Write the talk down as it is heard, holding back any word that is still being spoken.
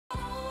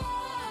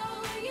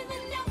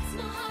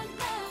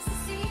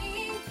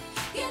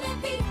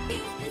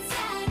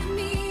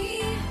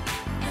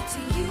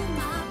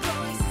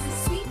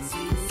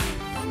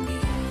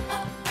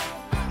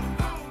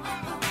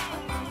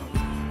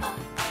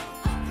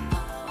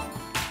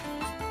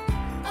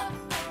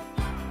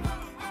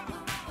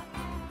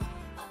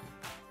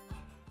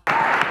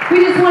We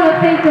just want to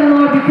thank the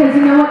Lord because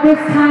you know what?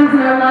 There's times in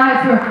our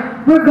lives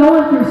where we're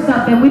going through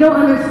something. We don't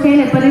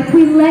understand it, but if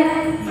we let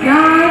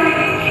God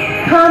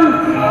come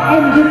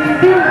and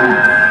just fill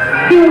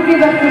us, He will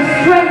give us the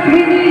strength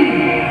we need.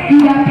 You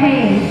got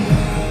pain.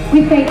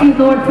 We thank you,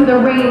 Lord, for the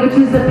rain, which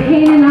is the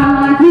pain in our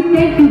lives. We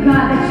thank you,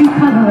 God, that you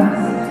cover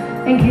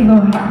us. Thank you,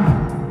 Lord.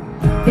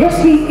 There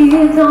she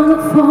is on the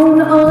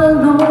phone all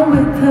alone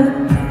with her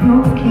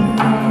broken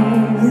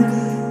hands.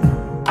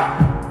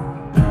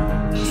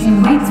 She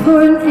waits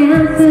for an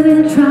answer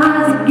and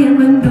tries again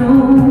when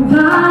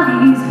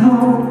nobody's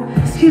home.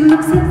 She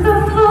looks at the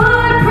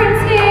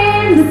footprints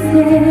in the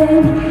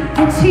sand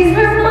and she's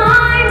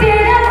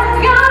reminded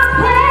of God's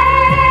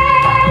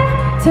plan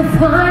to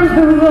find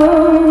her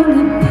road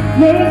and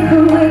make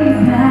her way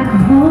back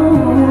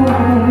home.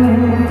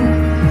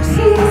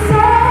 She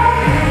said,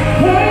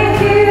 thank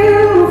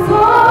you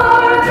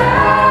for the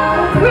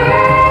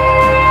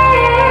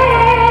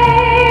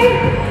rain.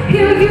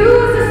 He'll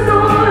use the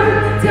storm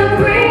to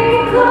bring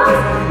you close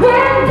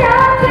when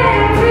doubts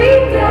every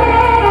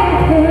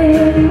day.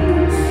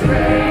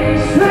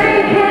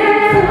 Strength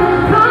can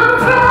come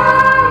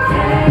from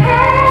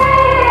pain.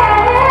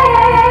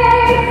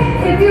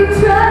 If you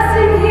trust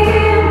in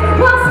Him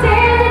while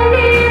standing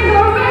in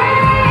the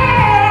rain.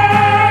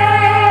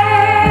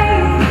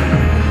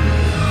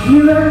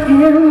 Here I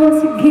am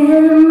once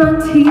again, my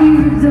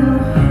tears of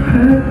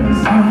hurt and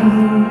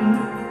shame.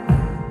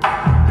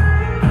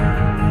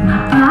 My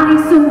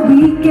body's so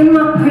weak and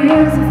my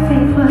prayers are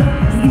faint, but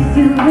He's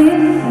still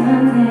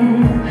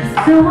listening.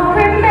 So I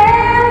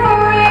remember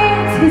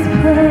it's His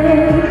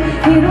plan.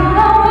 It'll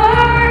all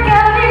work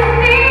out in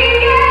the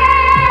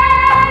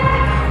end.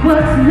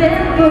 What's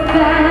meant for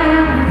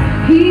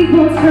bad, He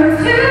will turn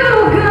to